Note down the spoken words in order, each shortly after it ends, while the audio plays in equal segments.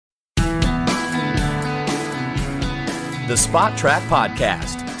the Spot Track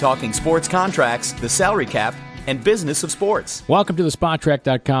Podcast, talking sports contracts, the salary cap, and business of sports. Welcome to the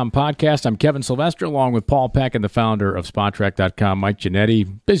SpotTrack.com podcast. I'm Kevin Sylvester, along with Paul Peck and the founder of SpotTrack.com, Mike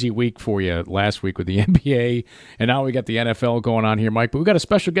Giannetti. Busy week for you last week with the NBA, and now we got the NFL going on here, Mike. But we've got a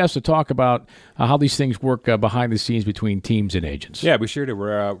special guest to talk about how these things work behind the scenes between teams and agents. Yeah, we sure do.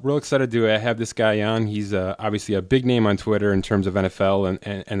 We're real excited to have this guy on. He's obviously a big name on Twitter in terms of NFL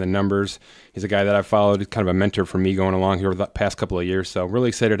and the numbers. He's a guy that I've followed, kind of a mentor for me going along here over the past couple of years. So really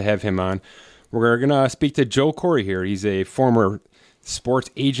excited to have him on. We're going to speak to Joel Corry here. He's a former sports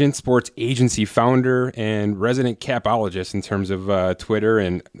agent, sports agency founder, and resident capologist in terms of Twitter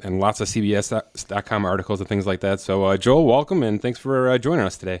and lots of CBS.com articles and things like that. So, Joel, welcome, and thanks for joining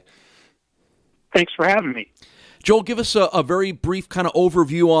us today. Thanks for having me. Joel, give us a very brief kind of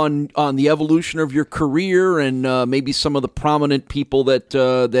overview on the evolution of your career and maybe some of the prominent people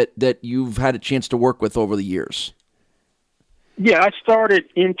that you've had a chance to work with over the years. Yeah, I started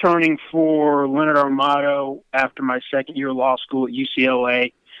interning for Leonard Armato after my second year of law school at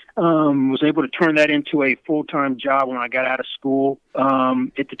UCLA. Was able to turn that into a full-time job when I got out of school.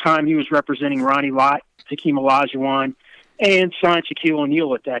 At the time, he was representing Ronnie Lott, Hakeem Olajuwon, and signed Shaquille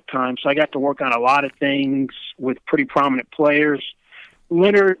O'Neal at that time. So I got to work on a lot of things with pretty prominent players.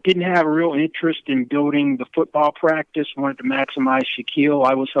 Leonard didn't have a real interest in building the football practice, wanted to maximize Shaquille.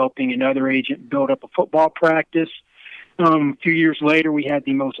 I was helping another agent build up a football practice. A few years later, we had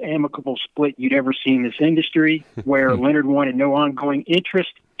the most amicable split you'd ever seen in this industry, where Leonard wanted no ongoing interest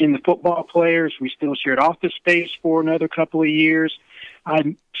in the football players. We still shared office space for another couple of years.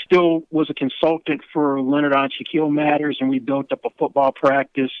 I still was a consultant for Leonard on Shaquille matters, and we built up a football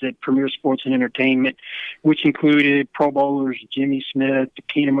practice at Premier Sports and Entertainment, which included Pro Bowlers Jimmy Smith,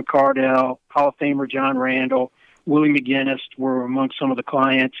 Keenan McCardell, Hall of Famer John Randall, Willie McGinnis were among some of the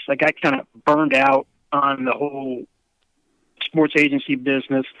clients. I got kind of burned out on the whole sports agency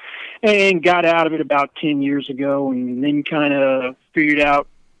business and got out of it about 10 years ago, and then kind of figured out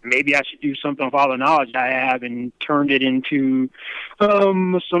maybe I should do something with all the knowledge I have and turned it into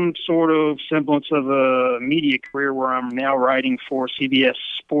some sort of semblance of a media career where I'm now writing for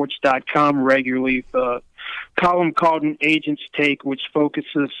CBSSports.com regularly, a column called An Agent's Take, which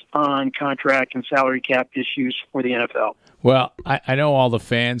focuses on contract and salary cap issues for the NFL. Well, I know all the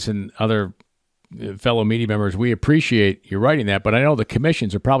fans and other fellow media members, we appreciate you writing that, but I know the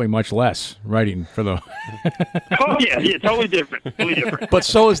commissions are probably much less writing for the... Oh, yeah, totally different. But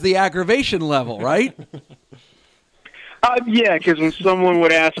so is the aggravation level, right? Yeah, because when someone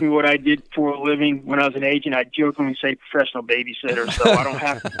would ask me what I did for a living when I was an agent, I'd jokingly say professional babysitter, so I don't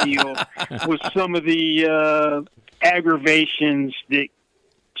have to deal with some of the aggravations that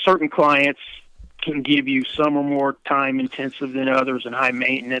certain clients can give you. Some are more time intensive than others and high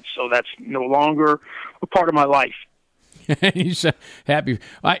maintenance, so that's no longer a part of my life. He's happy.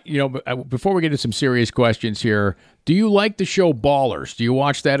 Before we get into some serious questions here, do you like the show Ballers? Do you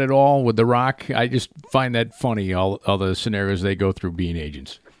watch that at all with The Rock? I just find that funny, all the scenarios they go through being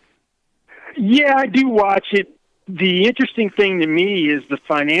agents. Yeah, I do watch it. The interesting thing to me is the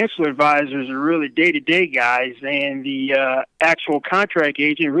financial advisors are really day-to-day guys, and the actual contract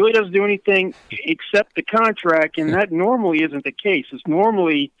agent really doesn't do anything except the contract, and that normally isn't the case. It's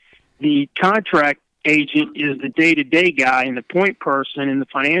normally the contract agent is the day-to-day guy and the point person, and the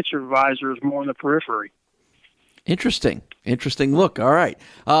financial advisor is more in the periphery. Interesting look. All right.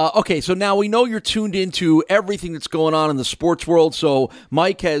 Okay, so now we know you're tuned into everything that's going on in the sports world. So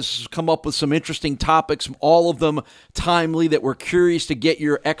Mike has come up with some interesting topics, all of them timely, that we're curious to get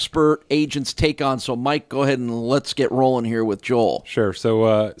your expert agent's take on. So Mike, go ahead and let's get rolling here with Joel. Sure.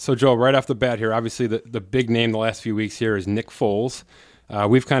 So Joel, right off the bat here, obviously the big name the last few weeks here is Nick Foles.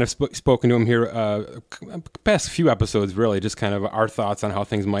 We've kind of spoken to him here past few episodes, really, just kind of our thoughts on how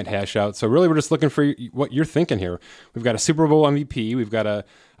things might hash out. So really, we're just looking for what you're thinking here. We've got a Super Bowl MVP. We've got a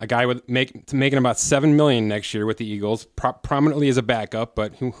guy making about $7 million next year with the Eagles, prominently as a backup,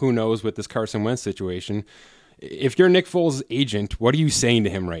 but who knows with this Carson Wentz situation. If you're Nick Foles' agent, what are you saying to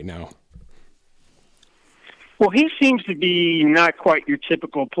him right now? Well, he seems to be not quite your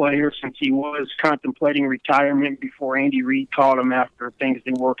typical player, since he was contemplating retirement before Andy Reid called him after things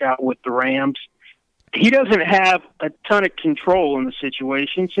didn't work out with the Rams. He doesn't have a ton of control in the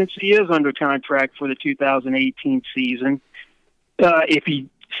situation, since he is under contract for the 2018 season. If he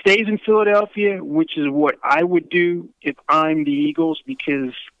stays in Philadelphia, which is what I would do if I'm the Eagles,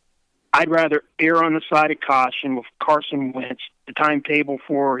 because I'd rather err on the side of caution with Carson Wentz. The timetable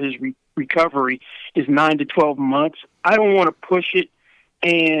for his recovery is 9 to 12 months. I don't want to push it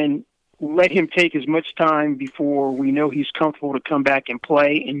and let him take as much time before we know he's comfortable to come back and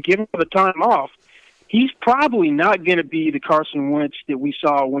play, and give him the time off he's probably not going to be the Carson Wentz that we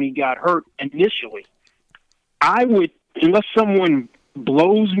saw when he got hurt initially. I would, unless someone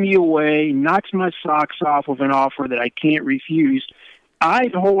blows me away, knocks my socks off with an offer that I can't refuse,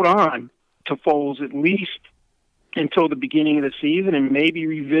 I'd hold on to Foles at least until the beginning of the season and maybe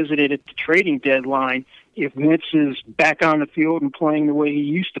revisit it at the trading deadline if Wentz is back on the field and playing the way he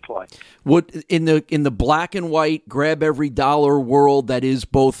used to play. Would in the black and white grab every dollar world that is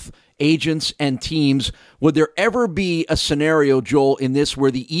both agents and teams, would there ever be a scenario, Joel, in this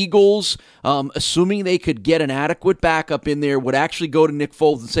where the Eagles, assuming they could get an adequate backup in there, would actually go to Nick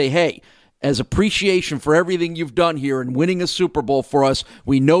Foles and say, hey, as appreciation for everything you've done here and winning a Super Bowl for us,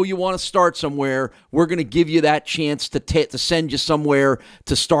 we know you want to start somewhere. We're going to give you that chance to send you somewhere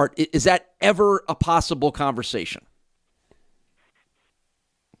to start. Is that ever a possible conversation?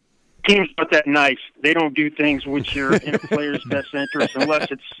 Teams aren't that nice. They don't do things which are in a player's best interest unless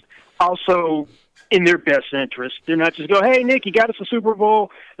it's also in their best interest. They're not just go, hey, Nick, you got us a Super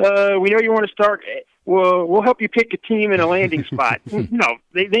Bowl. We know you want to start. We'll help you pick a team in a landing spot. No,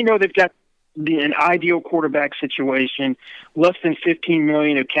 they know they've got an ideal quarterback situation, less than $15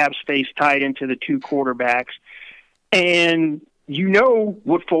 million of cap space tied into the two quarterbacks. And you know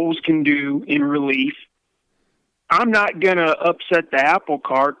what Foles can do in relief. I'm not going to upset the apple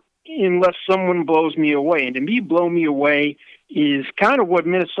cart unless someone blows me away. And to me, blow me away is kind of what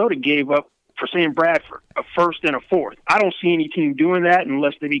Minnesota gave up for Sam Bradford, a first and a fourth. I don't see any team doing that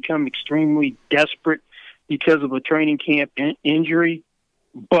unless they become extremely desperate because of a training camp injury.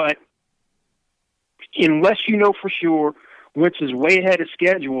 But unless you know for sure Wentz is way ahead of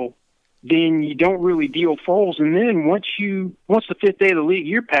schedule, then you don't really deal Foles. And then once the fifth day of the league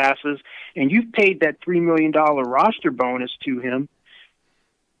year passes and you've paid that $3 million roster bonus to him,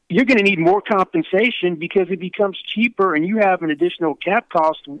 you're going to need more compensation because it becomes cheaper and you have an additional cap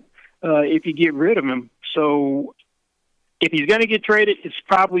cost if you get rid of him. So if he's going to get traded, it's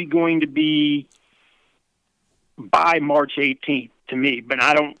probably going to be by March 18th to me, but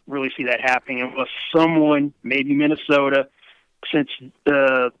I don't really see that happening unless someone, maybe Minnesota, since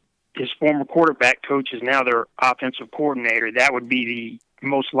his former quarterback coach is now their offensive coordinator, that would be the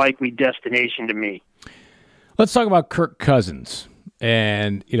most likely destination to me. Let's talk about Kirk Cousins.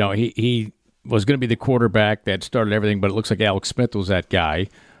 And, you know, he was going to be the quarterback that started everything, but it looks like Alex Smith was that guy,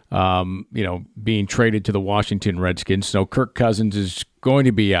 being traded to the Washington Redskins. So Kirk Cousins is going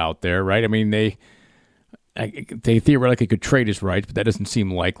to be out there, right? I mean, they theoretically could trade his rights, but that doesn't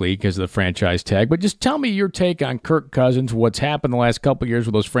seem likely because of the franchise tag. But just tell me your take on Kirk Cousins, what's happened the last couple of years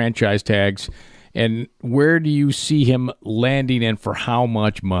with those franchise tags, and where do you see him landing and for how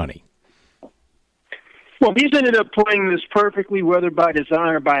much money? Well, he's ended up playing this perfectly, whether by design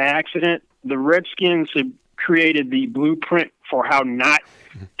or by accident. The Redskins have created the blueprint for how not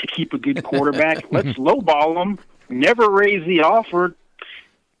to keep a good quarterback. Let's lowball him, never raise the offer,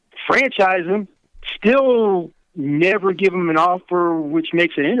 franchise him, still never give him an offer which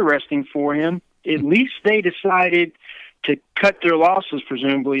makes it interesting for him. At least they decided to cut their losses,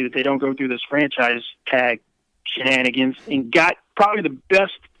 presumably, that they don't go through this franchise tag shenanigans, and got probably the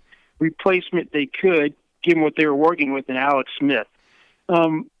best replacement they could, given what they were working with in Alex Smith.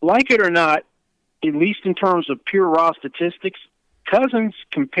 Like it or not, at least in terms of pure raw statistics, Cousins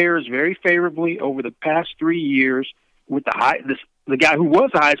compares very favorably over the past 3 years with the guy who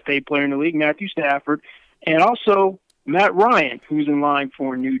was the highest paid player in the league, Matthew Stafford, and also Matt Ryan, who's in line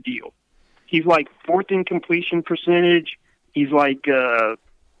for a new deal. He's like fourth in completion percentage. He's like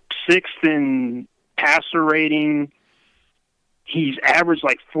sixth in passer rating. He's averaged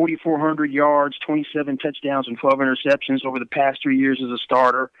like 4,400 yards, 27 touchdowns, and 12 interceptions over the past 3 years as a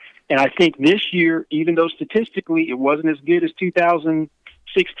starter. And I think this year, even though statistically it wasn't as good as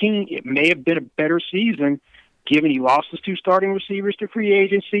 2016, it may have been a better season, given he lost his two starting receivers to free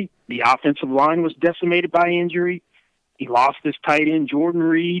agency. The offensive line was decimated by injury. He lost his tight end, Jordan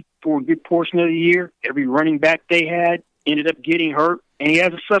Reed, for a good portion of the year. Every running back they had ended up getting hurt, and he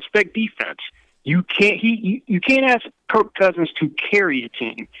has a suspect defense. You can't ask Kirk Cousins to carry a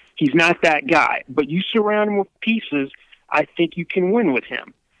team. He's not that guy. But you surround him with pieces, I think you can win with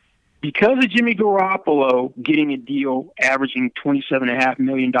him. Because of Jimmy Garoppolo getting a deal averaging $27.5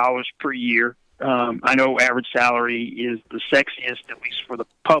 million per year, I know average salary is the sexiest, at least for the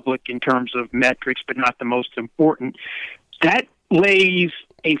public, in terms of metrics, but not the most important. That lays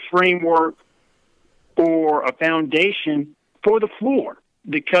a framework or a foundation for the floor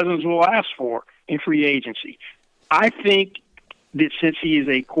that Cousins will ask for in free agency. I think that since he is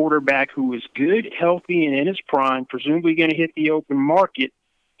a quarterback who is good, healthy, and in his prime, presumably going to hit the open market,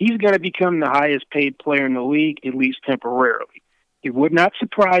 he's going to become the highest paid player in the league, at least temporarily. It would not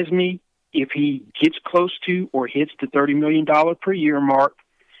surprise me if he gets close to or hits the $30 million per year mark,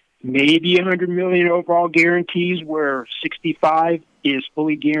 maybe $100 million overall guarantees where 65 is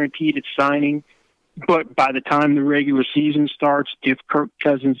fully guaranteed at signing. But by the time the regular season starts, if Kirk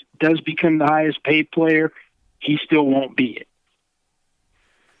Cousins does become the highest paid player, he still won't be it.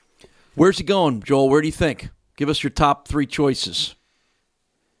 Where's he going, Joel? Where do you think? Give us your top 3 choices.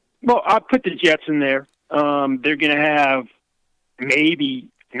 Well, I'll put the Jets in there. They're going to have maybe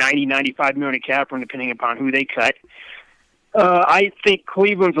 90, 95 million in cap room, depending upon who they cut. I think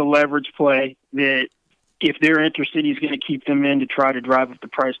Cleveland's a leverage play that if they're interested, he's going to keep them in to try to drive up the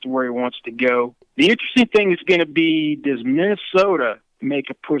price to where he wants to go. The interesting thing is going to be, does Minnesota make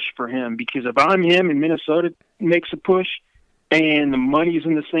a push for him? Because if I'm him and Minnesota makes a push and the money's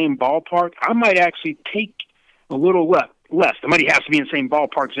in the same ballpark, I might actually take a little less. The money has to be in the same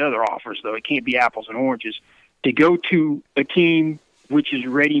ballpark as the other offers, though. It can't be apples and oranges. To go to a team which is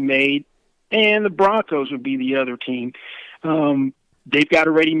ready-made, and the Broncos would be the other team. They've got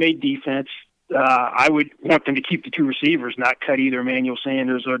a ready-made defense. I would want them to keep the 2 receivers, not cut either Emmanuel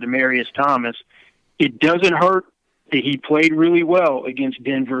Sanders or Demaryius Thomas. It doesn't hurt that he played really well against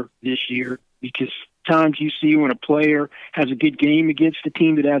Denver this year, because times you see when a player has a good game against a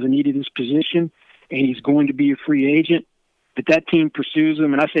team that hasn't needed his position and he's going to be a free agent, but that team pursues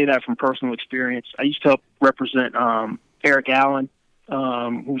him. And I say that from personal experience. I used to help represent Eric Allen,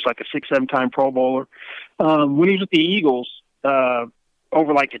 who's like a 6-7-time Pro Bowler. When he was with the Eagles,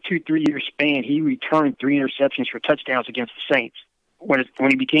 over like a 2-3 year span, he returned 3 interceptions for touchdowns against the Saints. When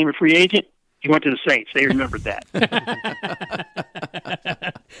he became a free agent, he went to the Saints. They remembered that.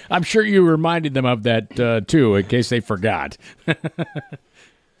 I'm sure you reminded them of that, too, in case they forgot.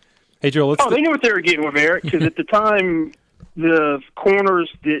 Hey, Joe, they knew what they were getting with Eric, because at the time, the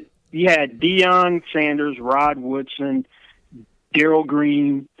corners that you had Deion Sanders, Rod Woodson, Darrell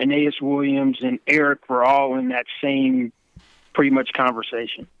Green, Aeneas Williams, and Eric were all in that same pretty much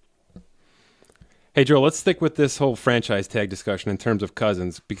conversation. Hey, Joe, let's stick with this whole franchise tag discussion in terms of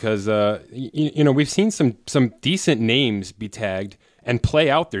Cousins, because we've seen some decent names be tagged and play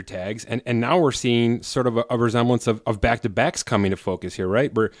out their tags, and now we're seeing sort of a resemblance of back-to-backs coming to focus here,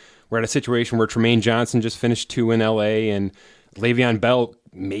 right? We're at a situation where Tremaine Johnson just finished 2 in L.A., and Le'Veon Bell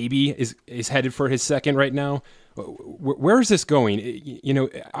maybe is headed for his second right now. Where is this going?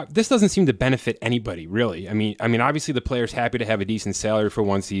 This doesn't seem to benefit anybody, really. I mean, obviously the player's happy to have a decent salary for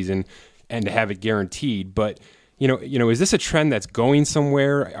one season and to have it guaranteed, but is this a trend that's going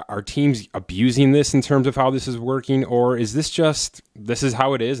somewhere? Are teams abusing this in terms of how this is working, or is this is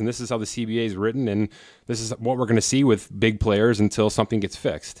how it is, and this is how the CBA is written, and this is what we're going to see with big players until something gets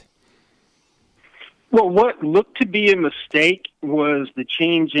fixed? Well, what looked to be a mistake was the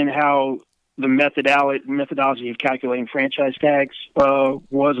change in how the methodology of calculating franchise tags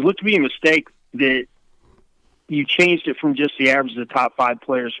looked to be a mistake that you changed it from just the average of the top 5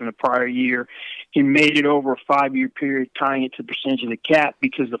 players from the prior year and made it over a 5-year period, tying it to the percentage of the cap,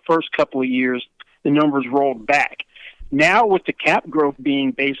 because the first couple of years, the numbers rolled back. Now, with the cap growth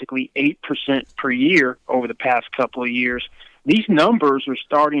being basically 8% per year over the past couple of years, these numbers are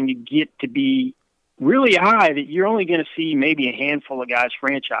starting to get to be really high, that you're only going to see maybe a handful of guys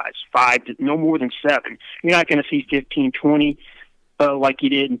franchise, 5 to no more than 7. You're not going to see 15, 20 like you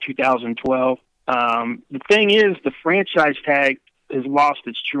did in 2012. The thing is, the franchise tag has lost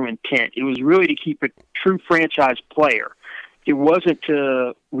its true intent. It was really to keep a true franchise player. It wasn't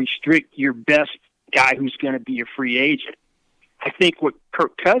to restrict your best guy who's going to be a free agent. I think what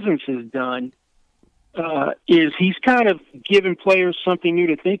Kirk Cousins has done is he's kind of given players something new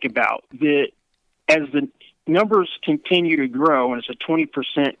to think about, that as the numbers continue to grow, and it's a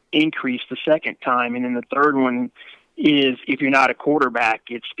 20% increase the second time, and then the third one is, if you're not a quarterback,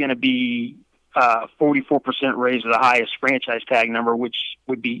 it's going to be 44% raise to the highest franchise tag number, which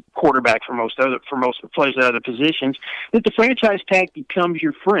would be quarterback for most players at other positions, that the franchise tag becomes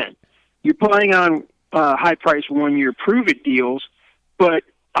your friend. You're playing on high-priced 1-year prove-it deals, but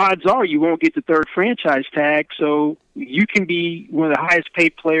odds are you won't get the third franchise tag, so you can be one of the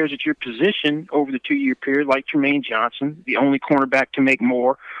highest-paid players at your position over the 2-year period, like Tremaine Johnson, the only cornerback to make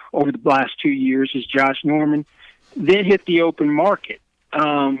more over the last 2 years is Josh Norman, then hit the open market.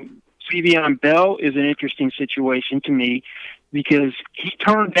 Le'Veon Bell is an interesting situation to me, because he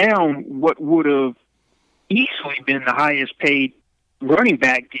turned down what would have easily been the highest paid running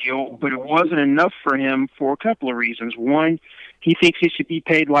back deal, but it wasn't enough for him for a couple of reasons. One, he thinks he should be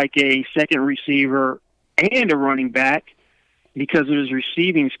paid like a second receiver and a running back because of his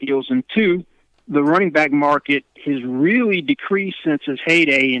receiving skills. And two, the running back market has really decreased since his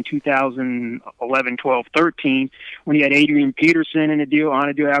heyday in 2011, 12, 13, when he had Adrian Peterson on a deal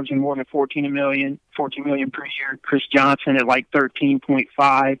averaging more than $14 million per year. Chris Johnson at like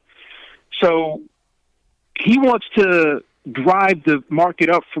 13.5. So he wants to drive the market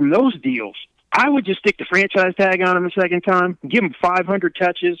up from those deals. I would just stick the franchise tag on him a second time, give him 500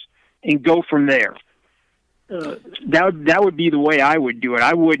 touches, and go from there. That would be the way I would do it.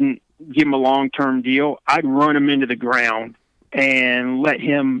 I wouldn't give him a long-term deal. I'd run him into the ground and let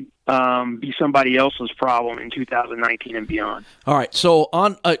him be somebody else's problem in 2019 and beyond. All right, so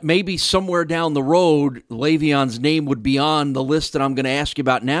on maybe somewhere down the road, Le'Veon's name would be on the list that I'm going to ask you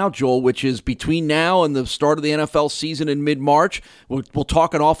about now, Joel, which is between now and the start of the NFL season in mid-March. We'll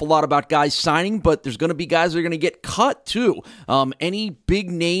talk an awful lot about guys signing, but there's going to be guys that are going to get cut too. Any big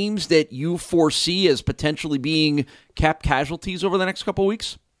names that you foresee as potentially being cap casualties over the next couple of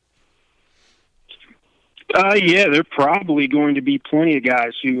weeks? Yeah, there are probably going to be plenty of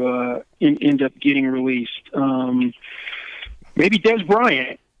guys who end up getting released. Maybe Des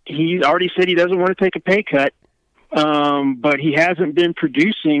Bryant. He already said he doesn't want to take a pay cut, but he hasn't been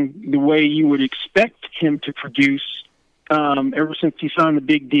producing the way you would expect him to produce ever since he signed the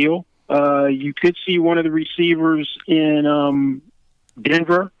big deal. You could see one of the receivers in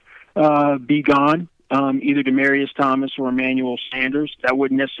Denver be gone, either Demaryius Thomas or Emmanuel Sanders. That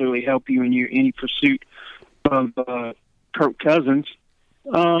wouldn't necessarily help you in any pursuit of Kirk Cousins.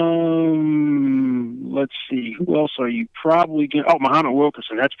 Let's see. Who else are you probably going to... Oh, Muhammad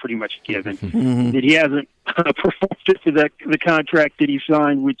Wilkerson. That's pretty much a given. Mm-hmm. That he hasn't performed to the contract that he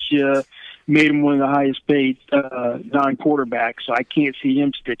signed, which made him one of the highest paid non-quarterbacks. So I can't see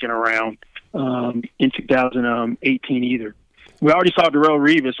him sticking around in 2018 either. We already saw Darrelle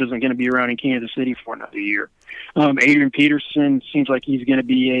Revis isn't going to be around in Kansas City for another year. Adrian Peterson seems like he's going to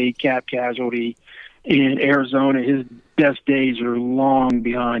be a cap casualty in Arizona. His best days are long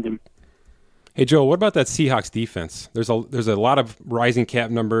behind him. Hey, Joe, what about that Seahawks defense? There's a lot of rising cap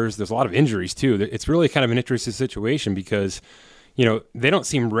numbers. There's a lot of injuries, too. It's really kind of an interesting situation because, they don't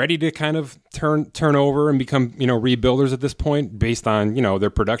seem ready to kind of turn over and become, rebuilders at this point based on, their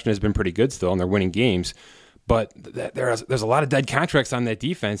production has been pretty good still and they're winning games. But there's a lot of dead contracts on that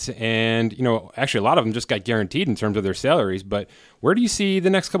defense, and actually a lot of them just got guaranteed in terms of their salaries. But where do you see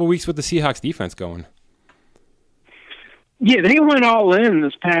the next couple of weeks with the Seahawks defense going? Yeah, they went all in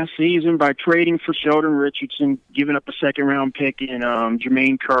this past season by trading for Sheldon Richardson, giving up a second-round pick in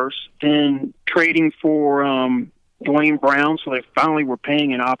Jermaine Kearse, then trading for Dwayne Brown, so they finally were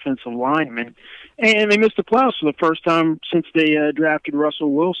paying an offensive lineman. And they missed the playoffs for the first time since they drafted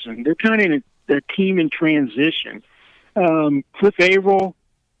Russell Wilson. They're kind of in a team in transition. Cliff Avrill's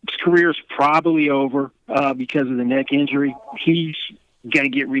career is probably over because of the neck injury. He's going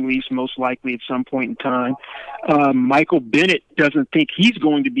to get released most likely at some point in time. Michael Bennett doesn't think he's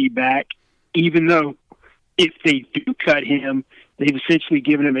going to be back, even though if they do cut him, they've essentially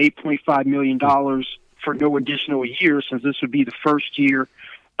given him $8.5 million for no additional year, since this would be the first year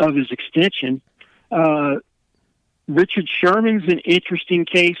of his extension. Richard Sherman's an interesting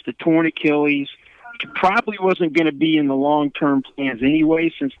case, the torn Achilles. He probably wasn't going to be in the long-term plans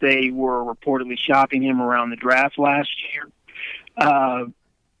anyway, since they were reportedly shopping him around the draft last year.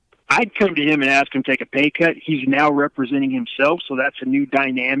 I'd come to him and ask him to take a pay cut. He's now representing himself, so that's a new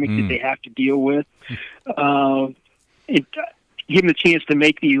dynamic that they have to deal with. Give him a chance to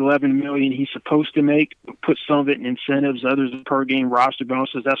make the $11 million he's supposed to make, put some of it in incentives, others in per-game roster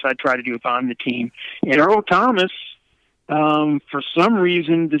bonuses. That's what I try to do if I'm the team. And Earl Thomas, for some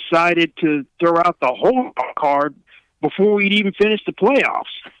reason, decided to throw out the whole card before we'd even finished the playoffs.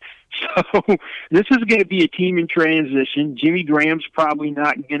 So this is going to be a team in transition. Jimmy Graham's probably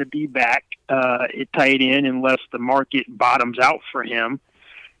not going to be back at tight end unless the market bottoms out for him.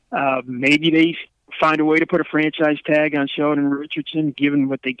 Maybe they find a way to put a franchise tag on Sheldon Richardson, given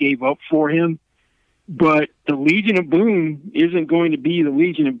what they gave up for him. But the Legion of Boom isn't going to be the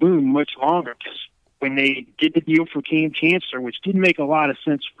Legion of Boom much longer, because when they did the deal for Cam Chancellor, which didn't make a lot of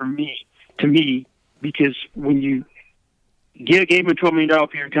sense to me, because when you gave him a $12 million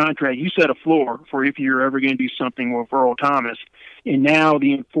per year contract, you set a floor for if you're ever going to do something with Earl Thomas. And now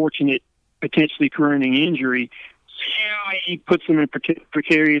the unfortunate, potentially career-ending injury really puts them in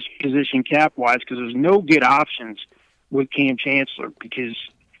precarious position cap-wise, because there's no good options with Cam Chancellor, because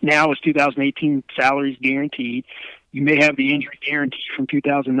now his 2018 salary is guaranteed. You may have the injury guarantee from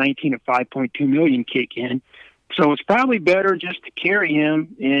 2019 of $5.2 million kick in. So it's probably better just to carry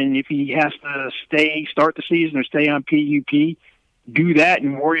him, and if he has to start the season or stay on PUP, do that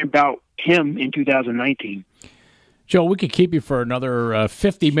and worry about him in 2019. Joe, we could keep you for another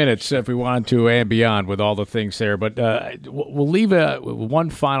 50 minutes if we wanted to and beyond with all the things there. But we'll leave one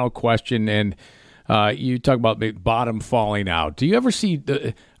final question. And you talk about the bottom falling out. Do you ever see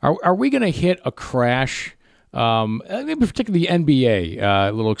are we going to hit a crash? Particularly the NBA,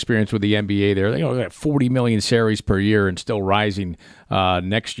 a little experience with the NBA there. They got 40 million salaries per year and still rising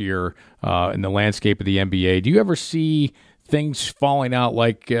next year in the landscape of the NBA. Do you ever see things falling out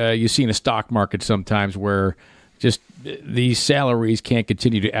like you see in a stock market sometimes where just these salaries can't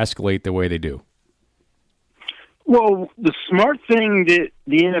continue to escalate the way they do? Well, the smart thing that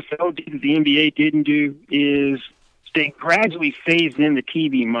the NFL did that the NBA didn't do is they gradually phased in the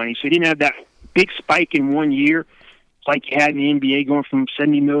TV money. So you didn't have that big spike in 1 year like you had in the NBA going from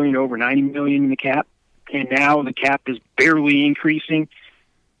 70 million to over 90 million in the cap. And now the cap is barely increasing.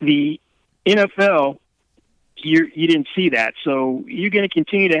 The NFL, you didn't see that. So you're going to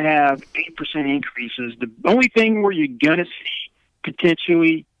continue to have 8% increases. The only thing where you're going to see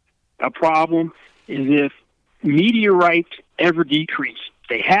potentially a problem is if media rights ever decrease.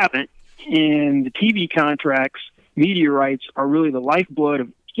 They haven't. And the TV contracts, media rights are really the lifeblood of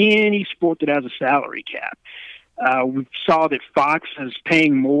any sport that has a salary cap. We saw that Fox is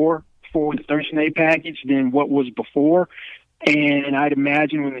paying more for the Thursday night package than what was before. And I'd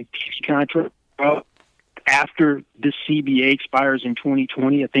imagine when the TV contract after this CBA expires in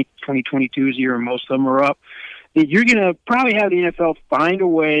 2020, I think 2022 is the year most of them are up, that you're going to probably have the NFL find a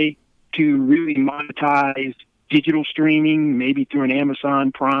way to really monetize digital streaming, maybe through an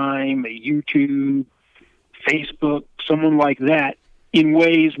Amazon Prime, a YouTube, Facebook, someone like that, in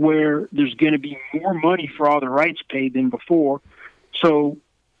ways where there's going to be more money for all the rights paid than before. So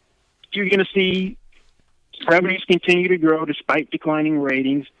you're going to see revenues continue to grow despite declining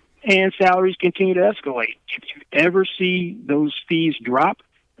ratings, and salaries continue to escalate. If you ever see those fees drop,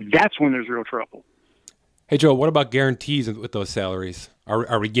 that's when there's real trouble. Hey, Joe, what about guarantees with those salaries?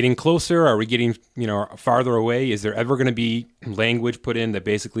 Are we getting closer? Are we getting farther away? Is there ever going to be language put in that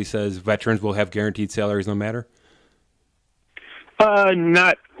basically says veterans will have guaranteed salaries no matter?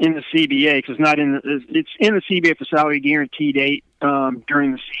 Not in the CBA, because it's in the CBA for salary guarantee date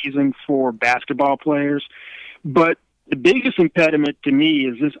during the season for basketball players. But the biggest impediment to me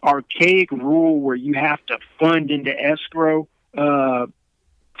is this archaic rule where you have to fund into escrow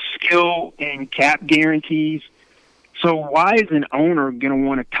skill and cap guarantees. So why is an owner going to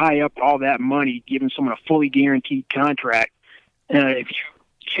want to tie up all that money giving someone a fully guaranteed contract?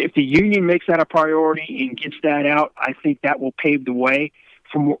 If the union makes that a priority and gets that out, I think that will pave the way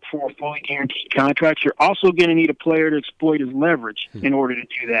for a fully guaranteed contract. You're also going to need a player to exploit his leverage in order to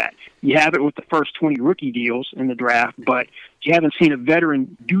do that. You have it with the first 20 rookie deals in the draft, but you haven't seen a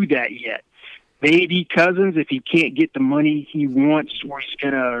veteran do that yet. Maybe Cousins, if he can't get the money he wants or he's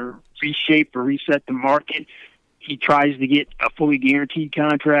going to reshape or reset the market, he tries to get a fully guaranteed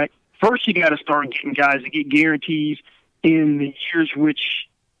contract. First, you got to start getting guys to get guarantees in the years which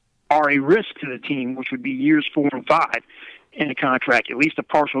are a risk to the team, which would be years 4 and 5 in a contract. At least a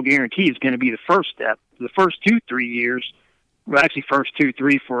partial guarantee is going to be the first step. The first 2-3 years, well, actually first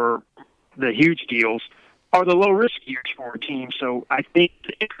 2-3 for the huge deals, are the low-risk years for a team. So I think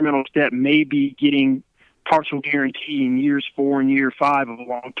the incremental step may be getting partial guarantee in years 4 and year 5 of a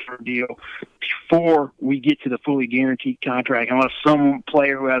long-term deal before we get to the fully guaranteed contract, unless some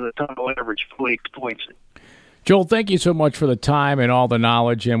player who has a ton of leverage fully exploits it. Joel, thank you so much for the time and all the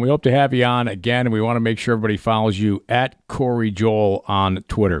knowledge, and we hope to have you on again, and we want to make sure everybody follows you at Corry Joel on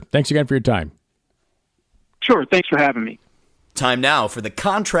Twitter. Thanks again for your time. Sure, thanks for having me. Time now for the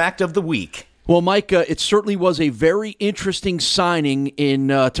contract of the week. Well, Mike, it certainly was a very interesting signing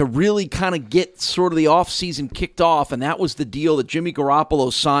to really kind of get sort of the offseason kicked off, and that was the deal that Jimmy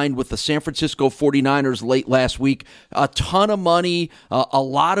Garoppolo signed with the San Francisco 49ers late last week. A ton of money, a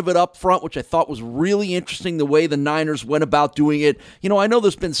lot of it up front, which I thought was really interesting the way the Niners went about doing it. I know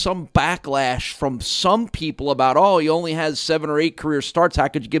there's been some backlash from some people about, he only has 7 or 8 career starts. How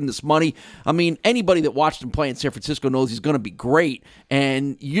could you give him this money? I mean, anybody that watched him play in San Francisco knows he's going to be great,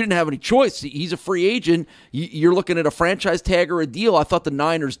 and you didn't have any choice. He's a free agent. You're looking at a franchise tag or a deal. I thought the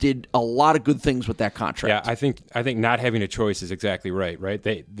Niners did a lot of good things with that contract. Yeah, I think not having a choice is exactly right.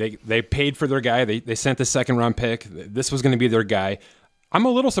 They paid for their guy. They sent the second-round pick. This was going to be their guy. I'm a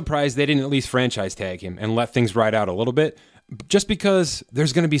little surprised they didn't at least franchise tag him and let things ride out a little bit, just because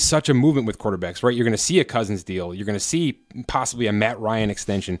there's going to be such a movement with quarterbacks, right? You're going to see a Cousins deal. You're going to see possibly a Matt Ryan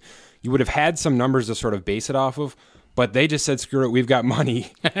extension. You would have had some numbers to sort of base it off of, but they just said, screw it, we've got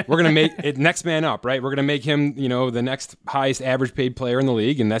money. We're going to make it next man up, right? We're going to make him, the next highest average paid player in the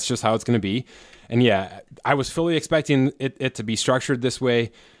league, and that's just how it's going to be. And yeah, I was fully expecting it to be structured this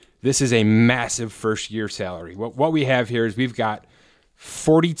way. This is a massive first-year salary. What we have here is we've got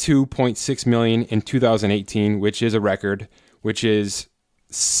 $42.6 million in 2018, which is a record, which is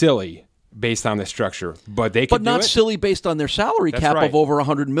silly based on the structure. But they could But not silly based on their salary cap of over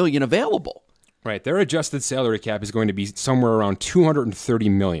 $100 million available. Right. Their adjusted salary cap is going to be somewhere around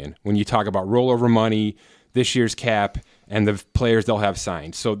 $230 million when you talk about rollover money, this year's cap, and the players they'll have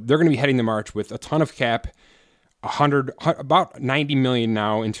signed. So they're going to be heading the march with a ton of cap, about $90 million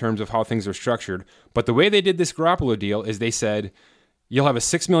now in terms of how things are structured. But the way they did this Garoppolo deal is they said, you'll have a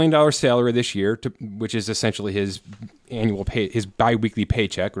 $6 million salary this year, which is essentially his annual pay, his biweekly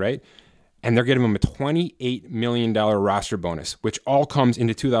paycheck, right? And they're giving him a $28 million roster bonus, which all comes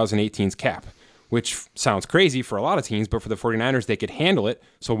into 2018's cap, which sounds crazy for a lot of teams, but for the 49ers, they could handle it.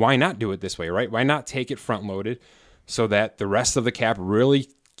 So why not do it this way, right? Why not take it front-loaded so that the rest of the cap really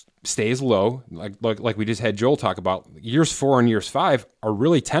stays low, like we just had Joel talk about. Years 4 and years 5 are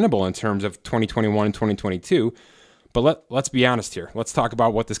really tenable in terms of 2021 and 2022. But let's be honest here. Let's talk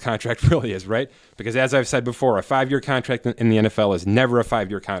about what this contract really is, right? Because as I've said before, a 5-year contract in the NFL is never a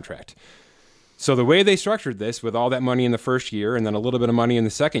 5-year contract. So the way they structured this, with all that money in the first year and then a little bit of money in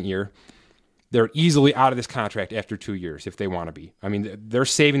the second year, they're easily out of this contract after 2 years if they want to be. I mean, they're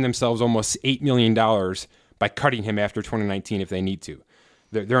saving themselves almost $8 million by cutting him after 2019 if they need to.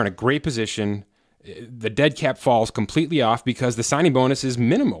 They're in a great position. The dead cap falls completely off because the signing bonus is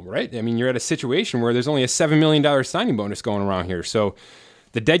minimal, right? I mean, you're at a situation where there's only a $7 million signing bonus going around here. So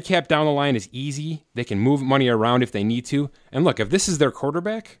the dead cap down the line is easy. They can move money around if they need to. And look, if this is their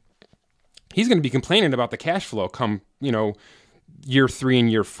quarterback, he's going to be complaining about the cash flow come, year 3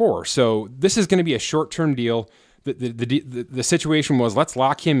 and year 4. So this is going to be a short-term deal. The situation was, let's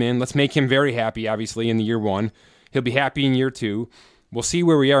lock him in. Let's make him very happy, obviously, in the year 1. He'll be happy in year 2. We'll see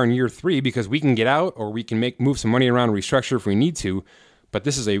where we are in year 3 because we can get out or we can move some money around and restructure if we need to. But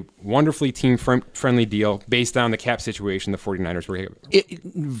this is a wonderfully team-friendly deal based on the cap situation the 49ers were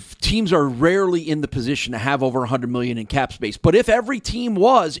having. Teams are rarely in the position to have over $100 million in cap space. But if every team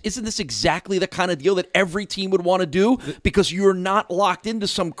was, isn't this exactly the kind of deal that every team would want to do? Because you're not locked into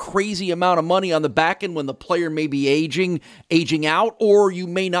some crazy amount of money on the back end when the player may be aging out, or you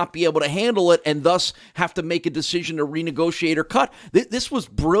may not be able to handle it and thus have to make a decision to renegotiate or cut. This was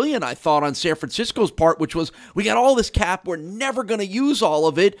brilliant, I thought, on San Francisco's part, which was, we got all this cap, we're never going to use all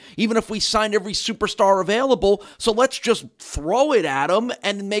of it, even if we signed every superstar available. So let's just throw it at them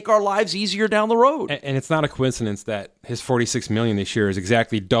and make our lives easier down the road. And it's not a coincidence that his $46 million this year is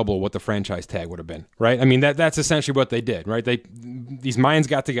exactly double what the franchise tag would have been, right? I mean, that's essentially what they did, right? These minds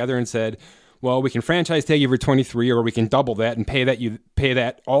got together and said, well, we can franchise tag you for 23, or we can double that and pay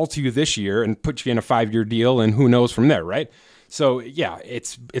that all to you this year and put you in a 5-year deal, and who knows from there, right? So yeah,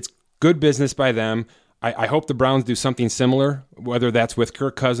 it's good business by them. I hope the Browns do something similar, whether that's with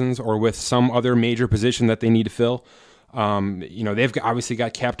Kirk Cousins or with some other major position that they need to fill. They've obviously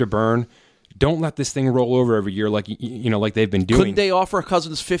got cap to burn. Don't let this thing roll over every year like they've been doing. Couldn't they offer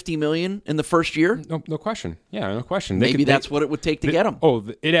Cousins $50 million in the first year? No question. Yeah, no question. Maybe that's what it would take to get him. Oh,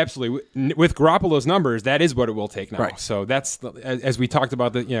 it absolutely. With Garoppolo's numbers, that is what it will take now. Right. So that's, as we talked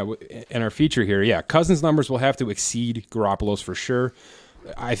about in our feature here. Yeah, Cousins' numbers will have to exceed Garoppolo's for sure.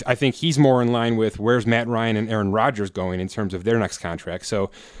 I think he's more in line with where's Matt Ryan and Aaron Rodgers going in terms of their next contract.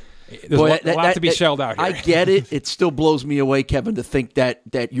 So there's a lot to be shelled out here. I get it. It still blows me away, Kevin, to think that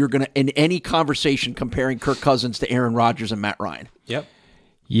you're going to, in any conversation, comparing Kirk Cousins to Aaron Rodgers and Matt Ryan. Yep.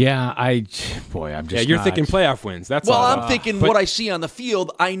 Yeah, I'm just you're thinking playoff wins. That's all. I'm thinking what I see on the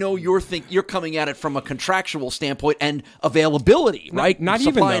field. I know you're coming at it from a contractual standpoint and availability, right? Not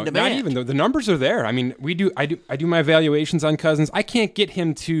even though the numbers are there. I mean, I do my valuations on Cousins. I can't get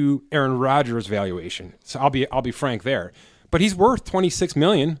him to Aaron Rodgers' valuation. So I'll be frank there. But he's worth $26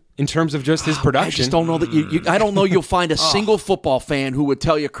 million in terms of just his production. I just don't know that I don't know you'll find a single football fan who would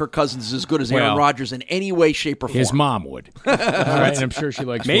tell you Kirk Cousins is as good as Aaron Rodgers in any way, shape, or form. His mom would. Right? And I'm sure she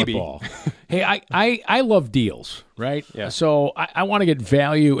likes football. Hey, I love deals, right? Yeah. So I want to get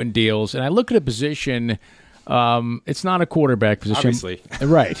value in deals, and I look at a position. It's not a quarterback position, obviously.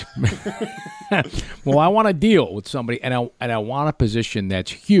 Right? Well, I want to deal with somebody, and I want a position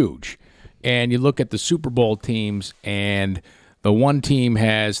that's huge. And you look at the Super Bowl teams, and the one team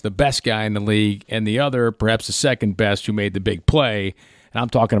has the best guy in the league, and the other, perhaps the second best, who made the big play. And I'm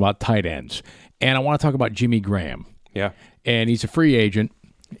talking about tight ends. And I want to talk about Jimmy Graham. Yeah. And he's a free agent,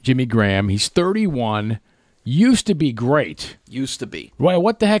 Jimmy Graham. He's 31, used to be great. Used to be. Right.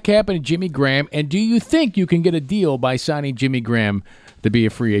 What the heck happened to Jimmy Graham? And do you think you can get a deal by signing Jimmy Graham to be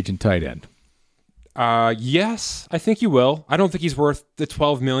a free agent tight end? Yes, I think you will. I don't think he's worth the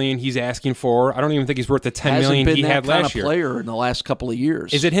 $12 million he's asking for. I don't even think he's worth the $10 million he had last year. Player in the last couple of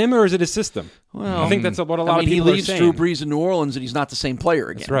years. Is it him or is it his system? Well, I think that's what a lot of people he leaves are saying. Drew Brees in New Orleans, and he's not the same player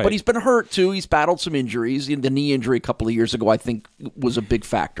again. That's right. But he's been hurt too. He's battled some injuries. The knee injury a couple of years ago, I think, was a big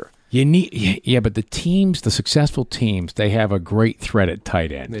factor. But the successful teams, they have a great threat at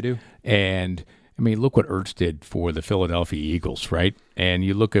tight end. They do. And I mean, look what Ertz did for the Philadelphia Eagles, right? And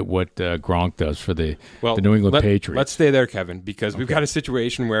you look at what Gronk does for the New England Patriots. Let's stay there, Kevin, because we've got a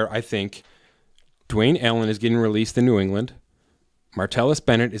situation where I think Dwayne Allen is getting released in New England, Martellus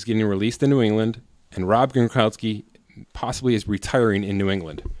Bennett is getting released in New England, and Rob Gronkowski possibly is retiring in New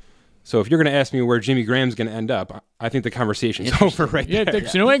England. So if you're going to ask me where Jimmy Graham's going to end up, I think the conversation's over right there. Yeah,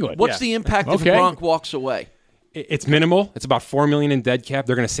 it's New England. What's the impact if Gronk walks away? It's minimal. It's about $4 million in dead cap.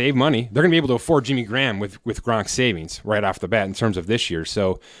 They're going to save money. They're going to be able to afford Jimmy Graham with Gronk's savings right off the bat in terms of this year.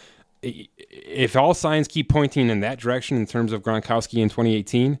 So if all signs keep pointing in that direction in terms of Gronkowski in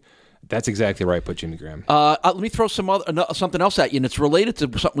 2018, that's exactly right. Put Jimmy Graham. Let me throw something else at you, and it's related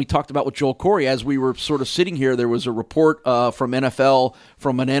to something we talked about with Joel Corry. As we were sort of sitting here, there was a report from an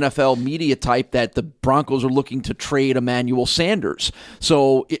NFL media type that the Broncos are looking to trade Emmanuel Sanders.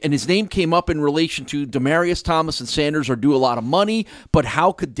 So, and his name came up in relation to Demaryius Thomas and Sanders are due a lot of money, but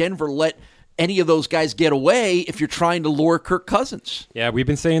how could Denver let any of those guys get away if you're trying to lure Kirk Cousins? Yeah, we've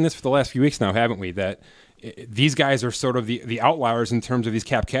been saying this for the last few weeks now, haven't we? That these guys are sort of the outliers in terms of these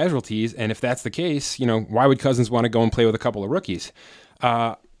cap casualties, and if that's the case, why would Cousins want to go and play with a couple of rookies?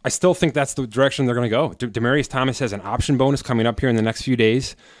 I still think that's the direction they're going to go. Demaryius Thomas has an option bonus coming up here in the next few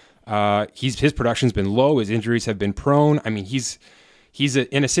days. His production's been low. His injuries have been prone. I mean, he's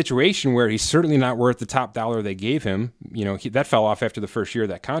in a situation where he's certainly not worth the top dollar they gave him. That fell off after the first year of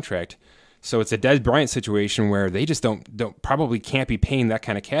that contract. So it's a Dez Bryant situation where they just probably can't be paying that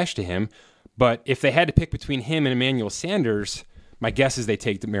kind of cash to him. But if they had to pick between him and Emmanuel Sanders, my guess is they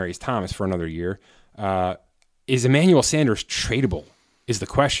take Demaryius Thomas for another year. Is Emmanuel Sanders tradable is the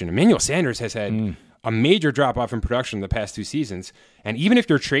question. Emmanuel Sanders has had a major drop-off in production in the past 2 seasons. And even if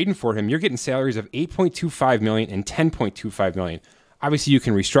you're trading for him, you're getting salaries of $8.25 million and $10.25 million. Obviously, you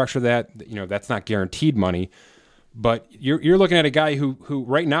can restructure that. That's not guaranteed money. But you're looking at a guy who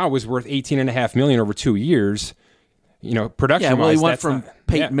right now was worth $18.5 million over 2 years. Production-wise, yeah, well, he went from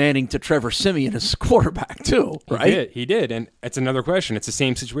Peyton Manning to Trevor Siemian as quarterback too, right? He did, and it's another question. It's the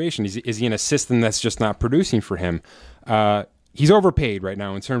same situation. Is he in a system that's just not producing for him? He's overpaid right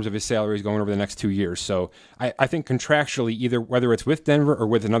now in terms of his salaries going over the next 2 years. So I think contractually, either whether it's with Denver or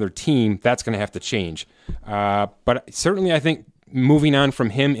with another team, that's going to have to change. But certainly I think moving on from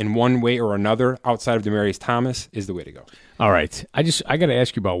him in one way or another outside of Demaryius Thomas is the way to go. All right. I got to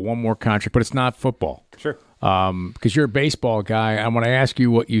ask you about one more contract, but it's not football. Sure. Because you're a baseball guy. I want to ask you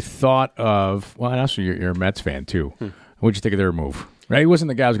what you thought of, well, also you're a Mets fan too. What'd you think of their move? Right? He wasn't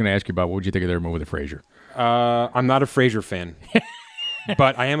the guy I was going to ask you about. What would you think of their move with the Frazier? I'm not a Frazier fan.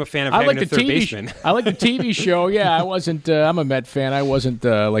 But I am a fan of having a third baseman. I like the TV show. Yeah, I wasn't. I'm a Met fan. I wasn't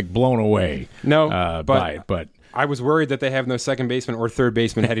blown away. By it, but I was worried that they have no second baseman or third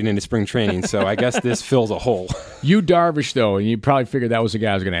baseman heading into spring training. So I guess this fills a hole. You Darvish though, and you probably figured that was the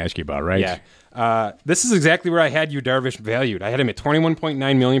guy I was going to ask you about, right? Yeah. This is exactly where I had you Darvish valued. I had him at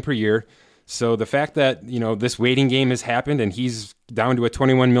 $21.9 million per year. So the fact that this waiting game has happened and he's down to a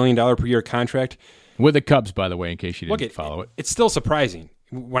 $21 million per year contract. With the Cubs, by the way, in case you didn't follow it. It's still surprising.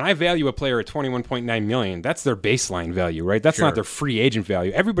 When I value a player at $21.9 million, that's their baseline value, right? That's not their free agent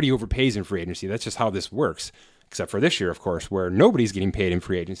value. Everybody overpays in free agency. That's just how this works, except for this year, of course, where nobody's getting paid in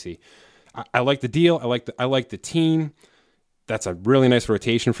free agency. I like the deal. I like the team. That's a really nice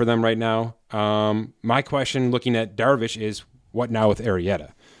rotation for them right now. My question looking at Darvish is, what now with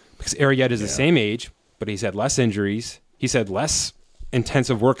Arrieta? Because Arrieta is the same age, but he's had less injuries. He's had less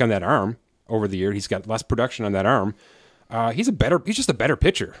intensive work on that arm over the year. He's got less production on that arm. He's just a better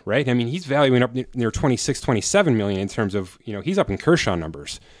pitcher, right? I mean, he's valuing up near 26, 27 million in terms of, he's up in Kershaw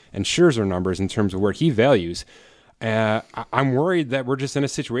numbers and Scherzer numbers in terms of where he values. I'm worried that we're just in a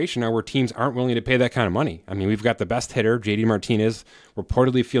situation now where teams aren't willing to pay that kind of money. I mean, we've got the best hitter, JD Martinez,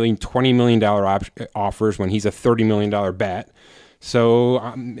 reportedly feeling $20 million offers when he's a $30 million bat.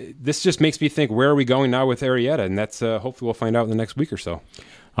 So this just makes me think, where are we going now with Arrieta? And that's hopefully we'll find out in the next week or so.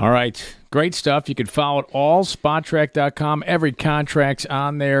 All right. Great stuff. You can follow it all, Spotrac.com. Every contract's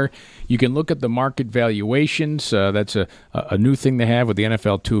on there. You can look at the market valuations. That's a new thing they have with the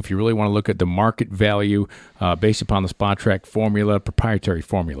NFL, too. If you really want to look at the market value based upon the Spotrac formula, proprietary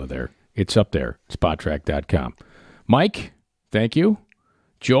formula there, it's up there, Spotrac.com. Mike, thank you.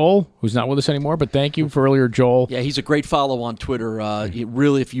 Joel, who's not with us anymore, but thank you for earlier, Joel. Yeah, he's a great follow on Twitter.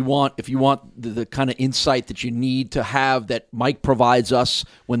 Really, if you want the kind of insight that you need to have that Mike provides us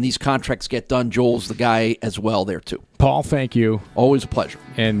when these contracts get done, Joel's the guy as well there too. Paul, thank you. Always a pleasure.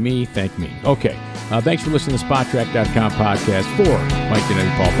 And me, thank me. Okay. Thanks for listening to SpotTrack.com podcast. For Mike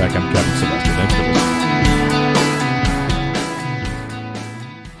Giannetti, Paul Peck, I'm Kevin Sylvester. Thanks for listening.